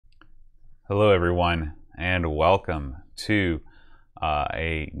Hello everyone, and welcome to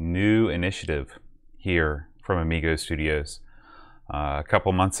a new initiative here from Amigos Studios. A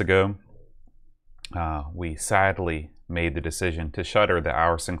couple months ago, we sadly made the decision to shutter the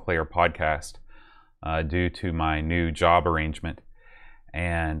ARG Sinclair podcast due to my new job arrangement,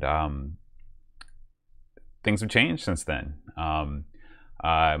 and things have changed since then.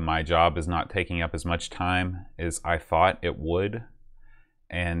 My job is not taking up as much time as I thought it would.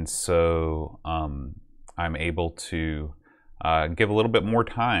 And so I'm able to give a little bit more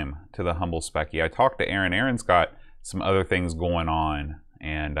time to the humble Specky. I talked to Aaron. Aaron's got some other things going on,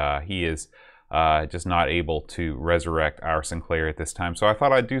 and he is just not able to resurrect our Sinclair at this time. So I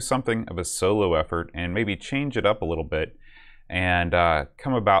thought I'd do something of a solo effort and maybe change it up a little bit and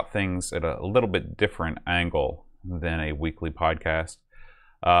come about things at a little bit different angle than a weekly podcast.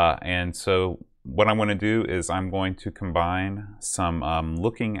 And so what I'm going to do is I'm going to combine some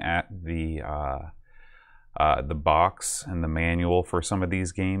looking at the box and the manual for some of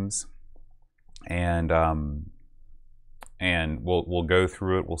these games, and we'll go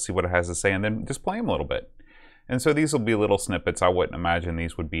through it. We'll see what it has to say, and then just play them a little bit. And so these will be little snippets. I wouldn't imagine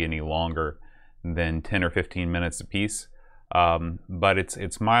these would be any longer than 10 or 15 minutes a piece. But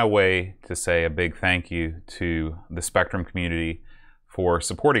it's my way to say a big thank you to the Spectrum community for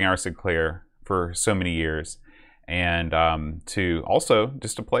supporting our Sinclair for so many years, and to also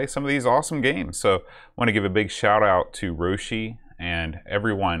just to play some of these awesome games. So I want to give a big shout out to Roussel and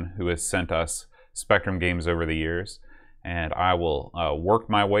everyone who has sent us Spectrum games over the years, and I will work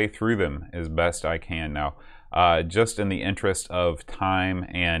my way through them as best I can. Now, just in the interest of time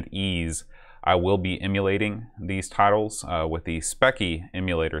and ease, I will be emulating these titles with the Specky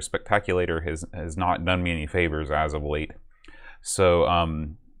emulator. Spectaculator has not done me any favors as of late. So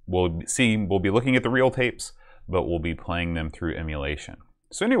we'll be looking at the real tapes, but we'll be playing them through emulation.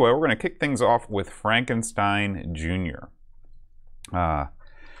 So anyway, we're going to kick things off with Frankenstein Jr.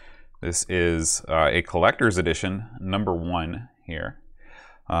 This is a collector's edition, #1 here.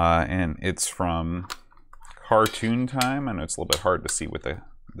 And it's from Cartoon Time. I know it's a little bit hard to see with the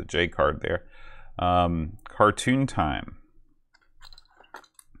J card there. Cartoon Time.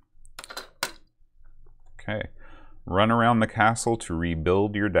 Okay. Run around the castle to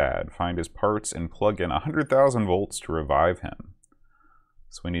rebuild your dad. Find his parts and plug in 100,000 volts to revive him.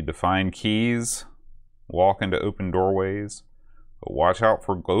 So we need to find keys, walk into open doorways, but watch out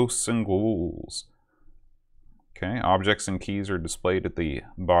for ghosts and ghouls. Okay, objects and keys are displayed at the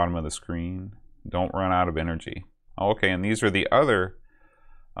bottom of the screen. Don't run out of energy. Oh, okay, and these are the other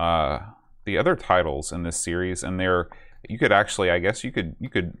titles in this series, and they're you could actually, I guess you could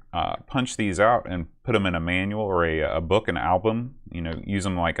punch these out and put them in a manual or a book, an album, you know, use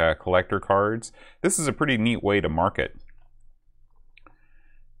them like collector cards. This is a pretty neat way to market.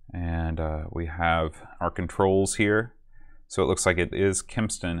 And we have our controls here. So it looks like it is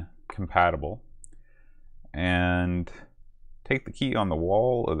Kempston compatible. And take the key on the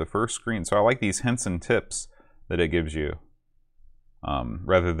wall of the first screen. So I like these hints and tips that it gives you,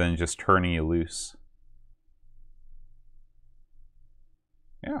 rather than just turning you loose.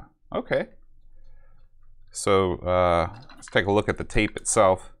 Yeah, okay. So let's take a look at the tape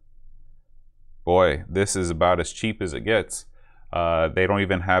itself. Boy, this is about as cheap as it gets. They don't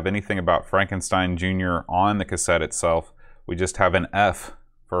even have anything about Frankenstein Jr. on the cassette itself. We just have an F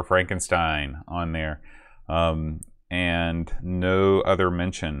for Frankenstein on there. And no other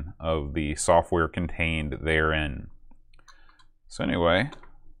mention of the software contained therein. So anyway,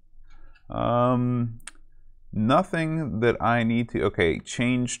 nothing that I need to, okay,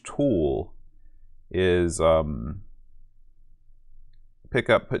 change tool is pick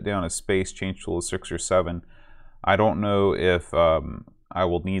up, put down a space, change tool is 6 or 7. I don't know if I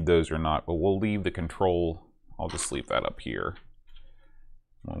will need those or not, but we'll leave the control, I'll just leave that up here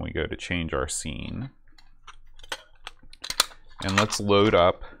when we go to change our scene. And let's load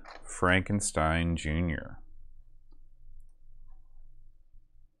up Frankenstein Jr.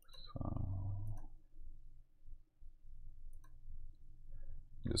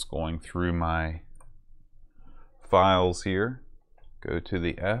 Just going through my files here. Go to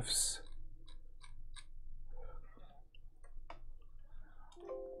the Fs.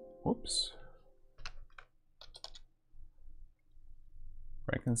 Whoops.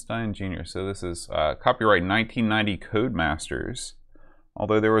 Frankenstein Jr. So this is copyright 1990 Codemasters.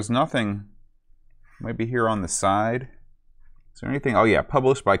 Although there was nothing, maybe here on the side. Is there anything? Oh yeah,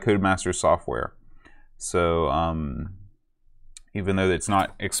 published by Codemasters Software. So even though it's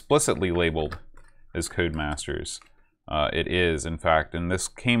not explicitly labeled as Codemasters, it is, in fact. And this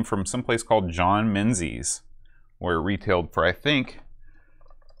came from someplace called John Menzies, where it retailed for, I think,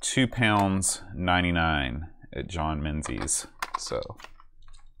 £2.99 at John Menzies. So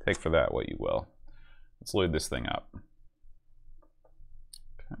take for that what you will. Let's load this thing up.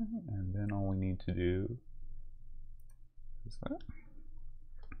 Okay, and then all we need to do is that.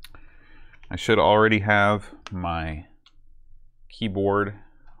 I should already have my keyboard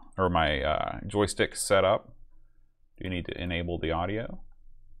or my joystick set up. Do you need to enable the audio?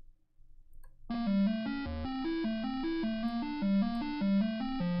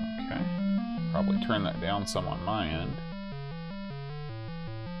 Okay, probably turn that down some on my end.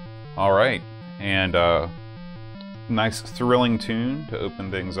 All right, and nice thrilling tune to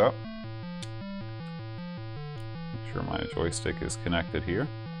open things up. Make sure my joystick is connected here.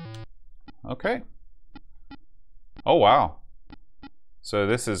 Okay. Oh wow. So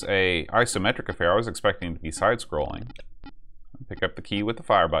this is a isometric affair. I was expecting it to be side-scrolling. Pick up the key with the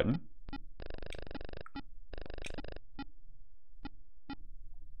fire button.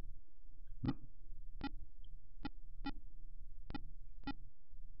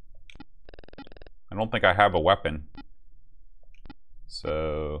 I don't think I have a weapon.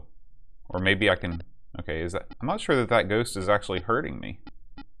 So, or maybe I can, okay, is that, I'm not sure that that ghost is actually hurting me.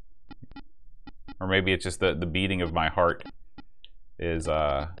 Or maybe it's just the beating of my heart is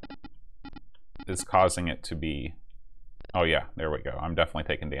causing it to be, oh yeah, there we go. I'm definitely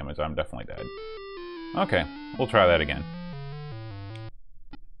taking damage. I'm definitely dead. Okay, we'll try that again.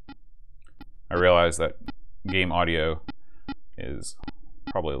 I realize that game audio is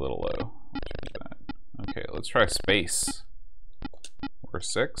probably a little low. I'll change that. Okay, let's try space. Or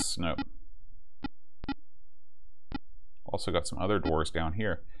 6? Nope. Also got some other doors down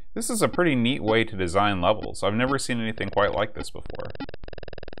here. This is a pretty neat way to design levels. I've never seen anything quite like this before.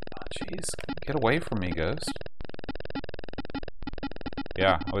 Oh jeez, get away from me, ghost.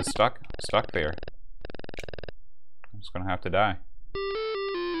 Yeah, I was stuck there. I'm just gonna have to die.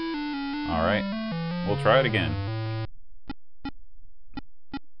 Alright, we'll try it again.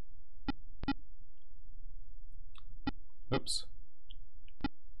 Oops.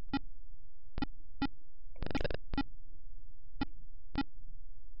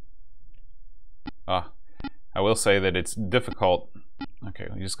 I will say that it's difficult. Okay,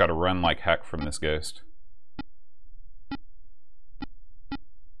 we just got to run like heck from this ghost.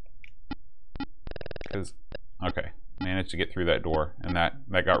 Okay, managed to get through that door, and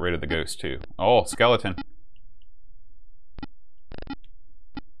that got rid of the ghost too. Oh, skeleton.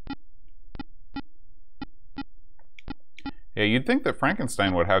 Yeah, you'd think that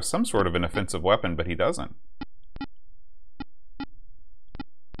Frankenstein would have some sort of an offensive weapon, but he doesn't.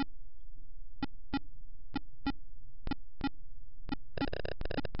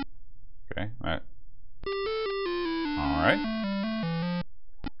 Okay, that. Alright.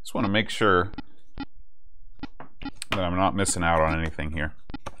 Just want to make sure that I'm not missing out on anything here.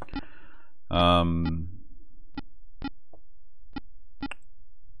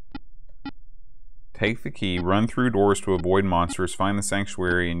 Take the key, run through doors to avoid monsters, find the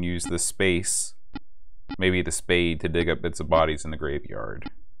sanctuary, and use the space, maybe the spade, to dig up bits of bodies in the graveyard.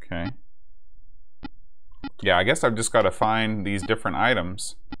 Okay. Yeah, I guess I've just got to find these different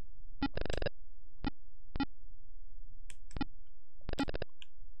items.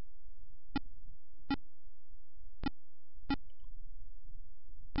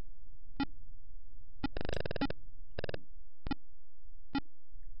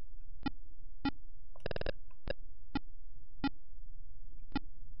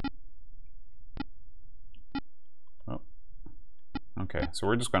 Okay, so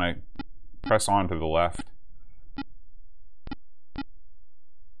we're just going to press on to the left.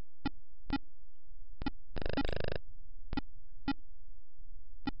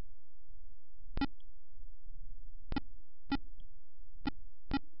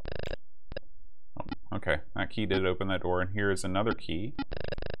 Oh, okay, that key did open that door, and here is another key.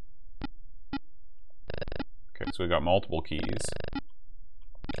 Okay, so we got multiple keys.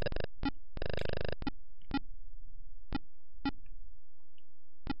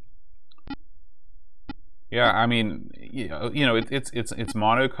 Yeah, I mean, you know, it's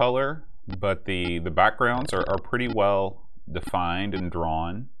monocolor, but the backgrounds are pretty well defined and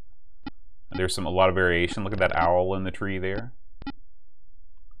drawn. There's a lot of variation. Look at that owl in the tree there.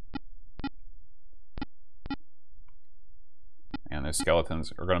 And those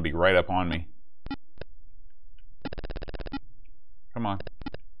skeletons are going to be right up on me. Come on.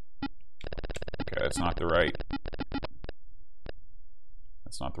 Okay, that's not the right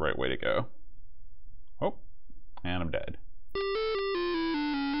way to go. Oh, and I'm dead.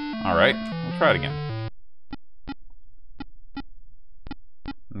 All right, we'll try it again.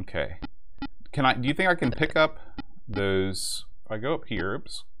 Okay. Do you think I can pick up those? If I go up here,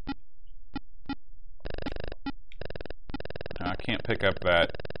 oops. can't pick up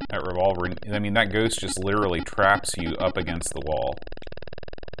that revolver. I mean, that ghost just literally traps you up against the wall.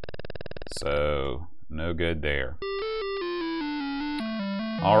 So, no good there.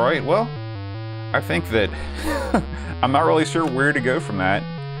 Alright, well, I think that I'm not really sure where to go from that.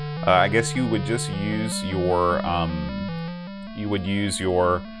 I guess you would just use your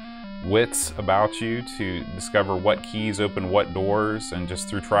wits about you to discover what keys open what doors, and just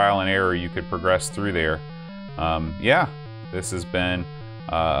through trial and error you could progress through there. Yeah, this has been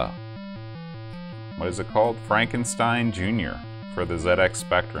what is it called? Frankenstein Jr. for the ZX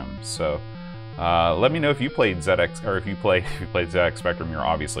Spectrum. So let me know if you played ZX, or if you played ZX Spectrum. You're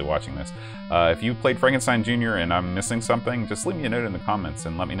obviously watching this. If you played Frankenstein Jr. and I'm missing something, just leave me a note in the comments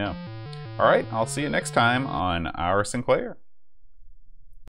and let me know. All right, I'll see you next time on our Sinclair.